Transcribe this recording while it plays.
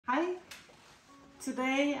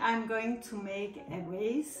Today I'm going to make a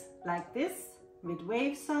vase like this with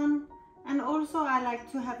waves on, and also I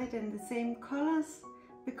like to have it in the same colors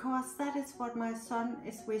because that is what my son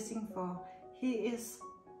is wishing for. He is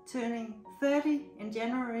turning 30 in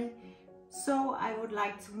January, so I would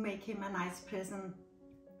like to make him a nice present.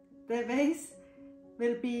 The vase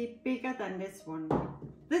will be bigger than this one,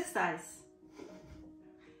 this size.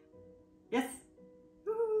 Yes.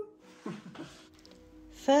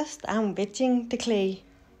 First I'm wetting the clay,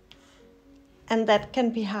 and that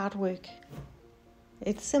can be hard work.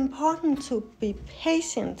 It's important to be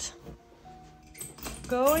patient.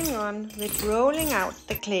 Going on with rolling out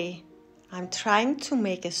the clay, I'm trying to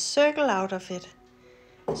make a circle out of it.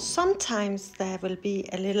 Sometimes there will be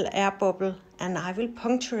a little air bubble and I will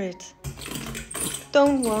puncture it.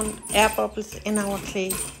 Don't want air bubbles in our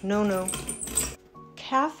clay, no.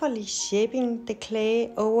 Carefully shaping the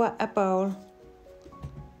clay over a bowl,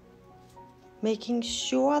 making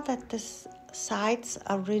sure that the sides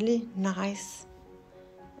are really nice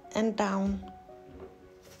and down.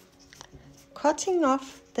 Cutting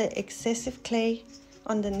off the excessive clay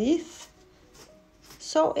underneath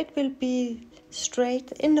so it will be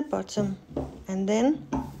straight in the bottom, and then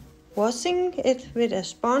washing it with a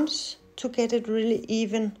sponge to get it really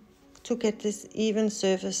even, to get this even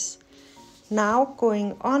surface. Now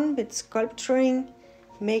going on with sculpturing,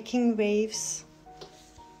 making waves.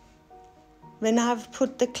 When I've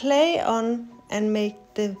put the clay on and make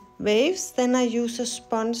the waves, then I use a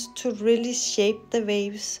sponge to really shape the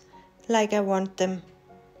waves like I want them.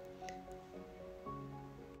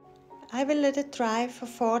 I will let it dry for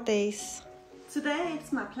 4 days. Today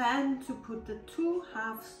it's my plan to put the two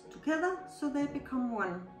halves together so they become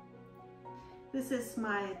one. This is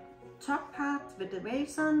my top part with the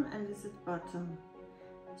waves on, and this is bottom.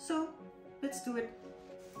 So let's do it.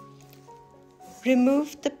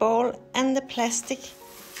 Remove the ball and the plastic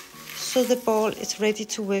so the ball is ready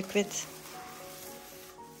to work with.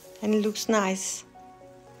 And it looks nice.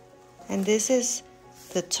 And this is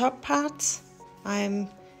the top part. I'm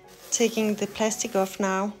taking the plastic off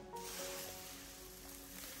now.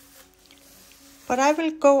 But I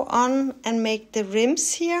will go on and make the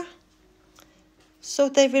rims here, so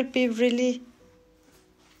they will be really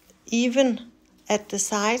even at the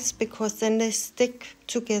sides, because then they stick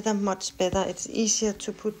together much better. It's easier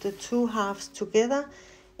to put the two halves together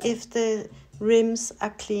if the rims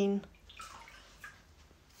are clean.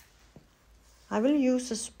 I will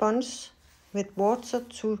use a sponge with water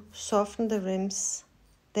to soften the rims.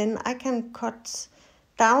 Then I can cut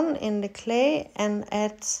down in the clay and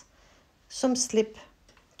add some slip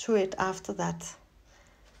to it after that.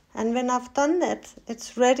 And when I've done that,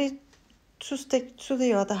 it's ready to stick to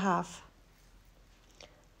the other half.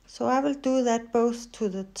 So I will do that both to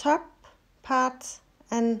the top part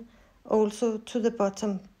and also to the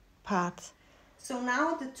bottom part. So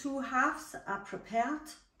now the two halves are prepared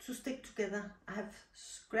to stick together. I have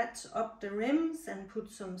scratched up the rims and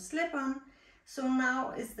put some slip on. So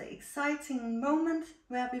now is the exciting moment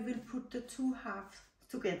where we will put the two halves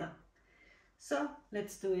together. So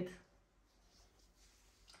let's do it.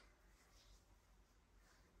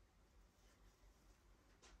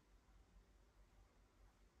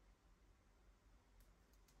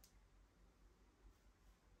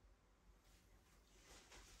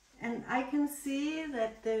 And I can see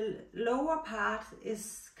that the lower part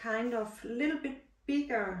is kind of a little bit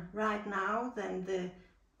bigger right now than the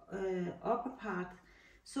upper part.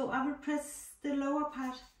 So I will press the lower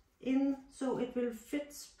part in so it will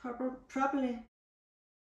fit properly.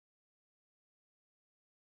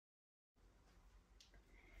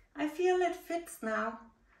 I feel it fits now.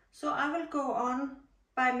 So I will go on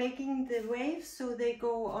by making the waves so they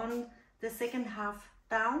go on the second half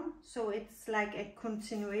down, so it's like a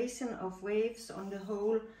continuation of waves on the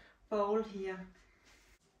whole bowl here.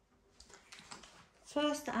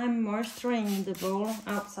 First I'm moisturizing the bowl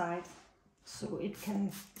outside so it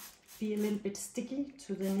can be a little bit sticky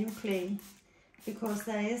to the new clay, because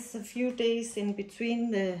there is a few days in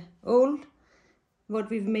between the old, what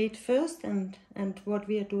we've made first, and what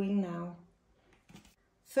we are doing now.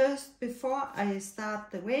 First, before I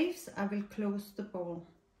start the waves, I will close the bowl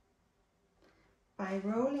by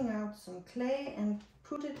rolling out some clay and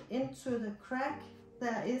put it into the crack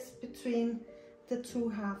there is between the two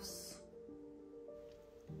halves.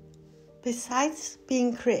 Besides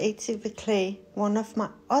being creative with clay, one of my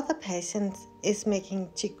other passions is making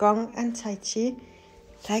Qigong and Tai Chi,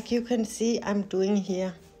 like you can see I'm doing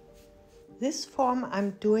here. This form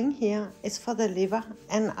I'm doing here is for the liver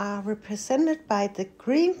and are represented by the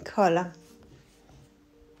green color.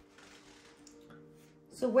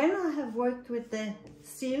 So when I have worked with the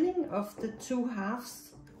sealing of the two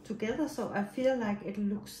halves together, so I feel like it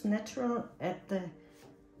looks natural at the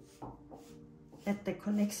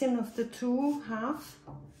connection of the two halves,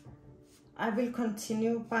 I will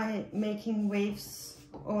continue by making waves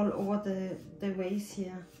all over the vase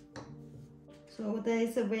here. So there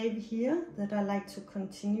is a wave here that I like to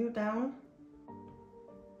continue down,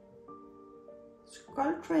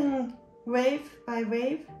 sculpturing wave by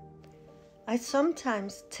wave. I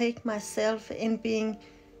sometimes take myself in being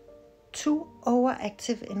too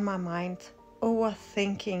overactive in my mind,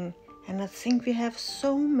 overthinking, and I think we have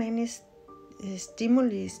so many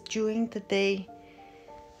stimuli during the day.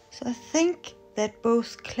 So I think that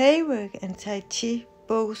both claywork and Tai Chi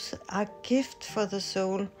both are gift for the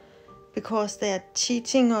soul, because they are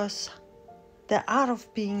teaching us the art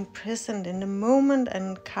of being present in the moment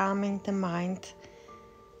and calming the mind.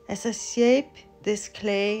 As I shape this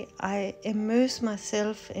clay, I immerse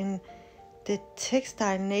myself in the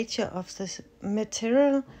textile nature of this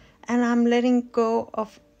material, and I'm letting go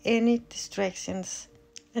of any distractions.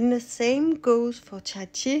 And the same goes for Tai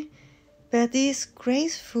Chi, where these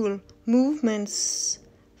graceful movements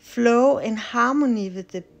flow in harmony with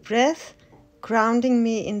the breath, grounding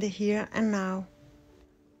me in the here and now.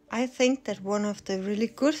 I think that one of the really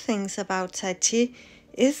good things about Tai Chi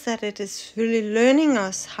is that it is really learning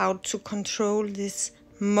us how to control this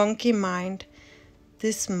monkey mind,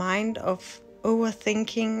 this mind of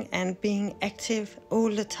overthinking and being active all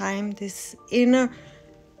the time, this inner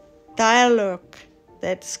dialogue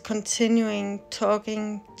that's continuing,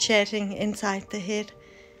 talking, chatting inside the head.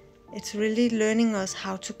 It's really learning us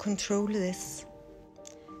how to control this.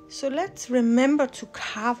 So let's remember to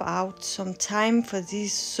carve out some time for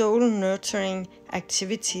these soul-nurturing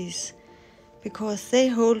activities, because they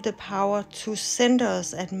hold the power to center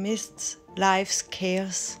us amidst life's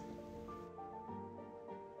chaos.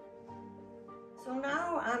 So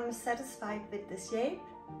now I'm satisfied with the shape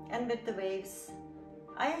and with the waves.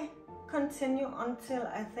 I continue until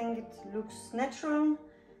I think it looks natural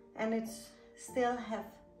and it still have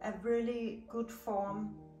a really good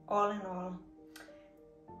form all in all.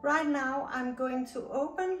 Right now I'm going to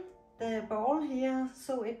open the ball here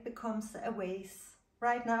so it becomes a vase.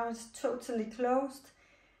 Right now it's totally closed.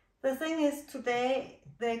 The thing is, today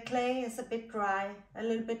the clay is a bit dry, a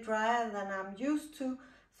little bit drier than I'm used to,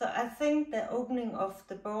 so I think the opening of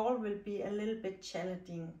the ball will be a little bit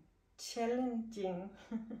challenging.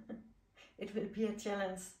 It will be a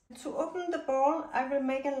challenge. To open the ball, I will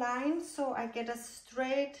make a line so I get a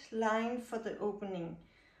straight line for the opening.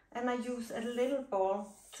 And I use a little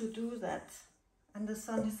ball to do that. And the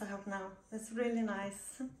sun is out now. That's really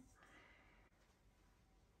nice.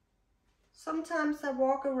 Sometimes I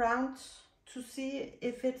walk around to see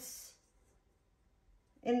if it's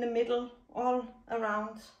in the middle, all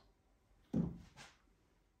around.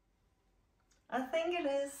 I think it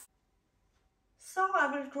is. So I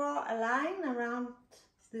will draw a line around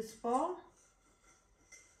this ball,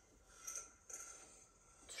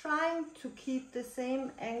 trying to keep the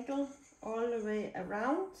same angle all the way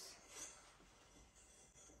around.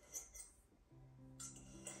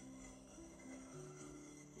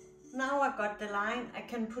 Now I got the line, I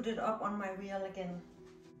can put it up on my wheel again.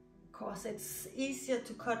 Because it's easier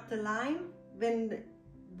to cut the line when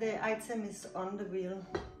the item is on the wheel.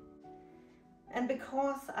 And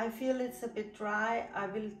because I feel it's a bit dry, I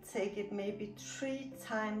will take it maybe 3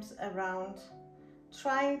 times around,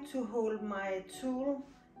 trying to hold my tool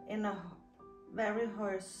in a very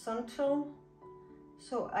horizontal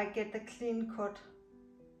so I get a clean cut.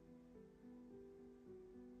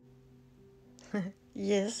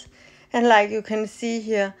 Yes, and like you can see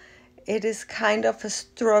here, it is kind of a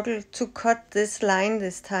struggle to cut this line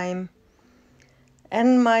this time.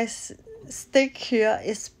 And my stick here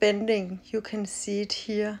is bending, you can see it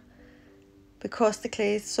here, because the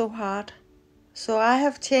clay is so hard. So I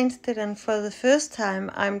have changed it, and for the first time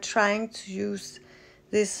I'm trying to use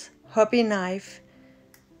this hobby knife.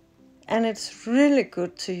 And it's really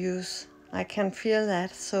good to use. I can feel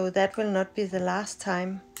that, so that will not be the last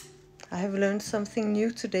time. I have learned something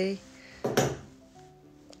new today.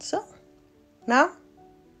 So, now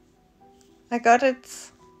I got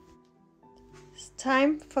it. It's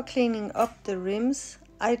time for cleaning up the rims.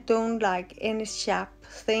 I don't like any sharp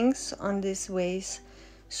things on this vase,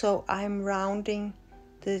 so I'm rounding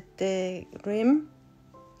the rim,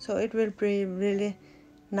 so it will be really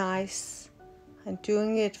nice. I'm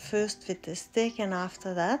doing it first with the stick, and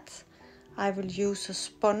after that I will use a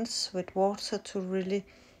sponge with water to really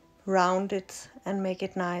round it and make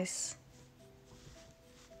it nice.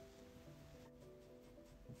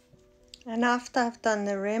 And after I've done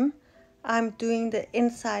the rim, I'm doing the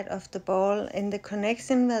inside of the ball in the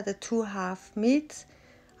connection where the two halves meet.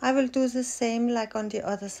 I will do the same like on the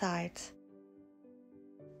other side.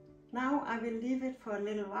 Now I will leave it for a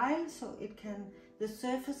little while so the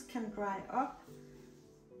surface can dry up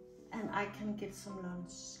and I can get some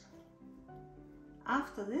lunch.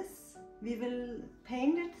 After this we will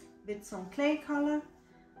paint it with some clay color,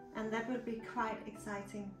 and that will be quite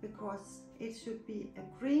exciting because it should be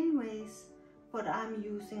a green vase, but I'm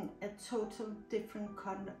using a total different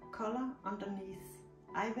color underneath.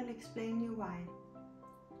 I will explain you why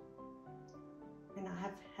when I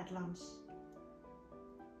have had lunch.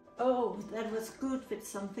 Oh, that was good with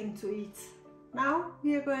something to eat. Now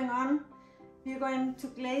we are going to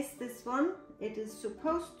glaze this one. It is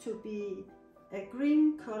supposed to be a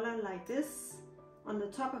green color like this on the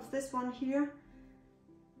top of this one here,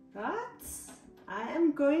 but I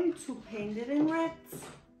am going to paint it in red,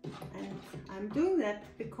 and I'm doing that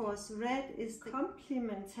because red is the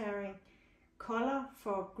complementary color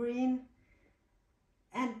for green,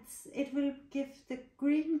 and it will give the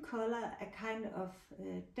green color a kind of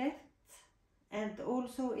depth, and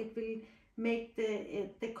also it will make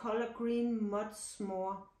the color green much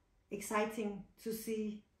more exciting to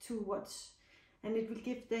see, to watch, and it will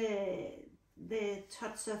give the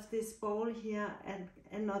touch of this ball here and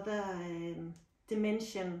another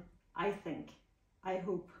dimension, I think, I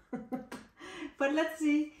hope. But let's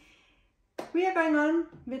see. We are going on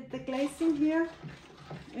with the glazing here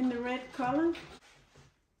in the red color.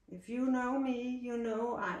 If you know me, you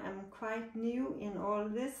know I am quite new in all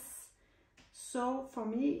this. So for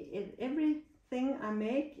me, everything I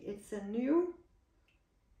make, it's a new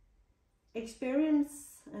experience,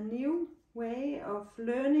 a new way of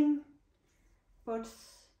learning. But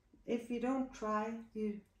if you don't try,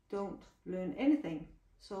 you don't learn anything.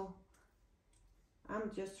 So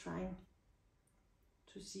I'm just trying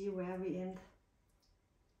to see where we end.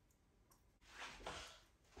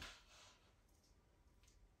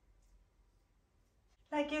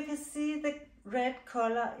 Like you can see, the red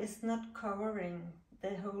color is not covering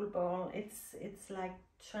the whole ball. It's like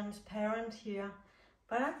transparent here,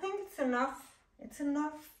 but I think it's enough. It's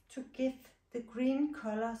enough to give the green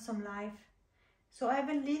color some life. So I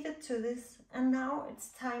will leave it to this, and now it's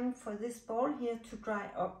time for this ball here to dry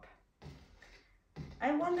up.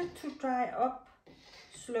 I want it to dry up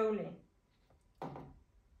slowly.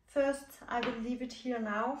 First I will leave it here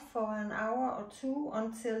now for an hour or two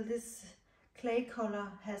until this clay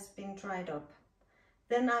color has been dried up.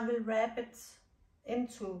 Then I will wrap it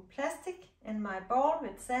into plastic in my ball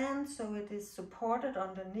with sand so it is supported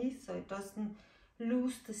underneath, so it doesn't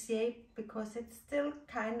lose the shape, because it's still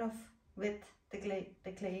kind of with the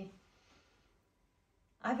clay.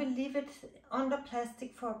 I will leave it under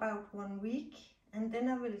plastic for about 1 week, and then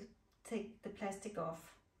I will take the plastic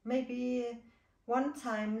off. Maybe 1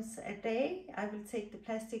 time a day I will take the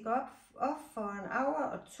plastic off for an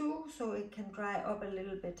hour or two so it can dry up a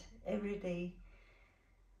little bit every day.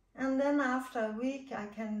 And then after a week I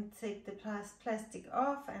can take the plastic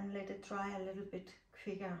off and let it dry a little bit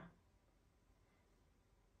quicker.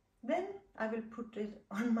 Then I will put it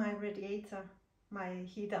on my radiator, my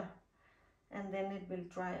heater, and then it will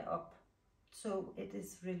dry up. So it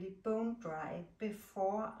is really bone dry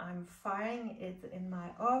before I'm firing it in my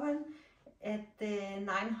oven at the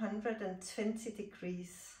 920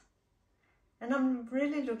 degrees. And I'm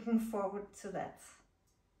really looking forward to that.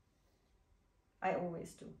 I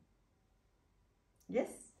always do. Yes.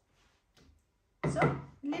 So,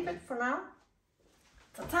 leave it for now.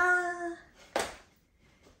 Ta-ta!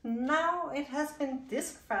 Now it has been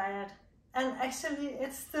disc fired, and actually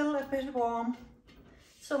it's still a bit warm.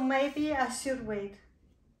 So maybe I should wait.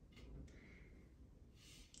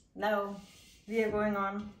 Now we are going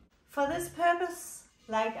on. For this purpose,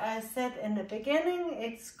 like I said in the beginning,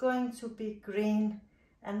 it's going to be green.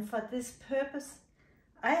 And for this purpose,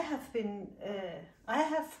 I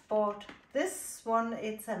have bought this one.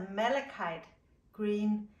 It's a malachite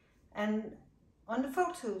green, and on the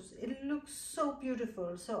photos it looks so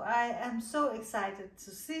beautiful. So I am so excited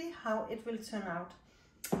to see how it will turn out.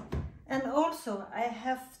 And also I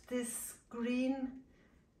have this green,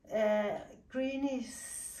 greenish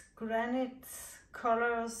granite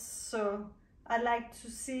colors, so I like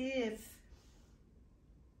to see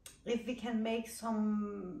if we can make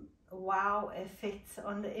some wow effect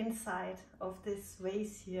on the inside of this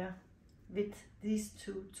vase here with these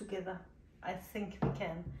two together. I think we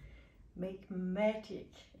can make magic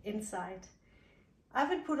inside. I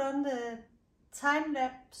will put on the time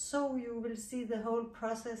lapse so you will see the whole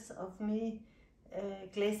process of me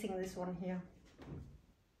glazing this one here.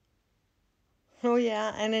 Oh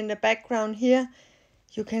yeah, and in the background here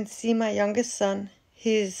You can see my youngest son,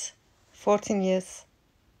 he's 14 years.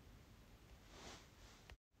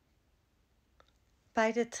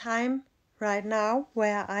 By the time right now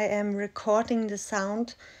where I am recording the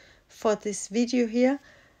sound for this video here,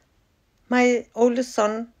 my oldest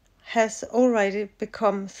son has already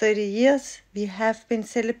become 30 years. We have been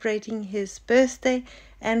celebrating his birthday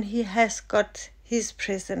and he has got his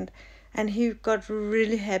present and he got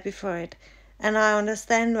really happy for it. And I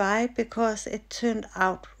understand why, because it turned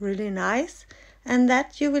out really nice, and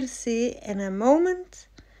that you will see in a moment.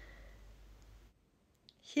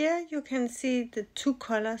 Here you can see the two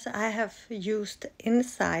colors I have used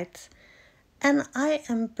inside, and I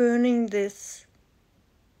am burning this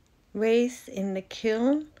vase in the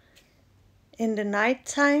kiln in the night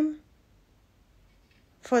time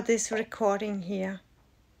for this recording here.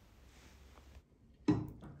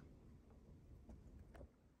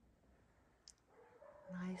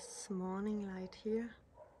 Nice morning light here.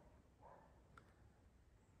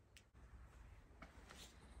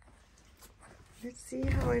 Let's see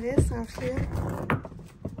how it is out here.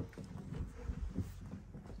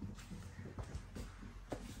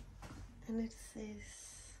 And it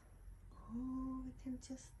says, oh, we can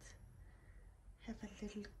just have a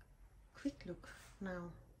little quick look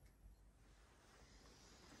now.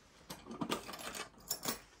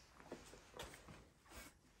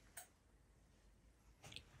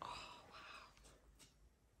 Oh, wow.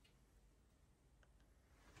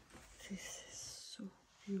 This is so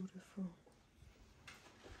beautiful.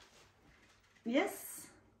 Yes,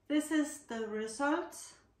 this is the result,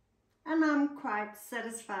 and I'm quite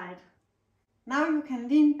satisfied. Now you can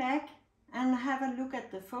lean back and have a look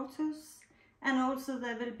at the photos, and also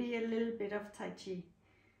there will be a little bit of Tai Chi.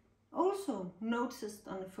 Also noticed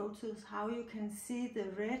on the photos how you can see the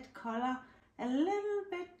red color a little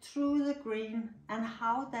bit through the green, and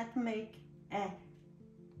how that make a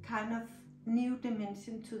kind of new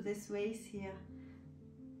dimension to this vase here.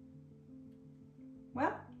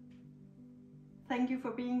 Well, thank you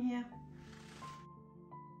for being here.